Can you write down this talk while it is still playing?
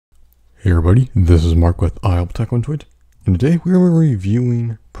Hey everybody, this is Mark with Tech1Tweet, and today we are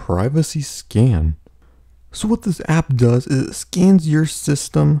reviewing PrivacyScan. So what this app does is it scans your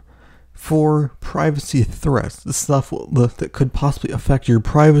system for privacy threats, the stuff that could possibly affect your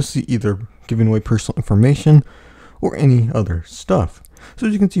privacy, either giving away personal information or any other stuff. So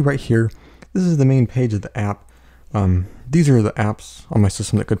as you can see right here, this is the main page of the app. These are the apps on my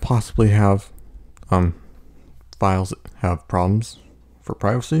system that could possibly have files that have problems for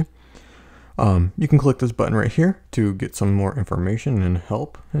privacy. You can click this button right here to get some more information and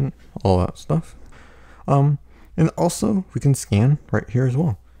help and all that stuff. And also we can scan right here as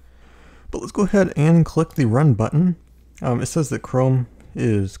well. But let's go ahead and click the run button. It says that Chrome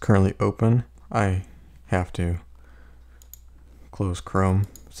is currently open. I have to close Chrome.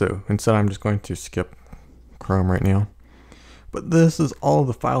 So instead I'm just going to skip Chrome right now. But this is all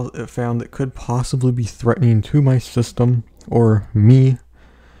the files it found that could possibly be threatening to my system or me.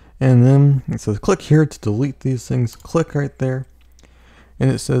 And then it says click here to delete these things. Click right there. And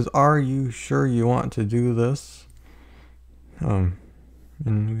it says, are you sure you want to do this? And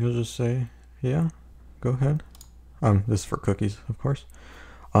we'll just say, yeah, go ahead. This is for cookies, of course.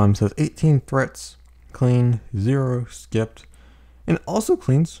 It says 18 threats, clean, 0 skipped. And it also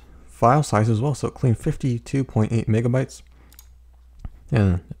cleans file size as well. So it cleaned 52.8 megabytes.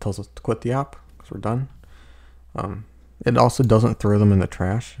 And it tells us to quit the app because we're done. It also doesn't throw them in the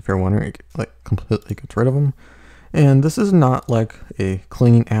trash. If you're wondering, it like completely gets rid of them. And this is not like a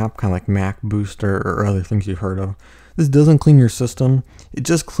cleaning app, kind of like Mac Booster or other things you've heard of. This doesn't clean your system. It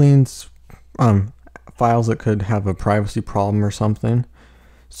just cleans files that could have a privacy problem or something.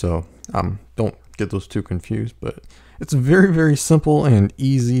 So don't get those too confused, but it's very, very simple and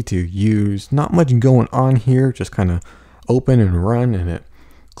easy to use. Not much going on here, just kind of open and run, and it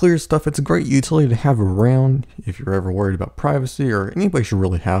clears stuff. It's a great utility to have around if you're ever worried about privacy, or anybody should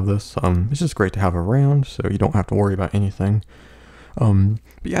really have this. It's just great to have around so you don't have to worry about anything. But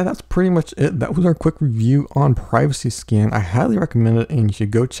yeah, that's pretty much it. That was our quick review on PrivacyScan. I highly recommend it, and you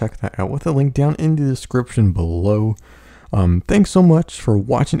should go check that out with a link down in the description below. Thanks so much for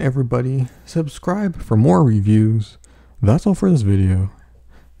watching, everybody. Subscribe for more reviews. That's all for this video.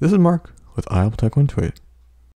 This is Mark with Tech1Tweet.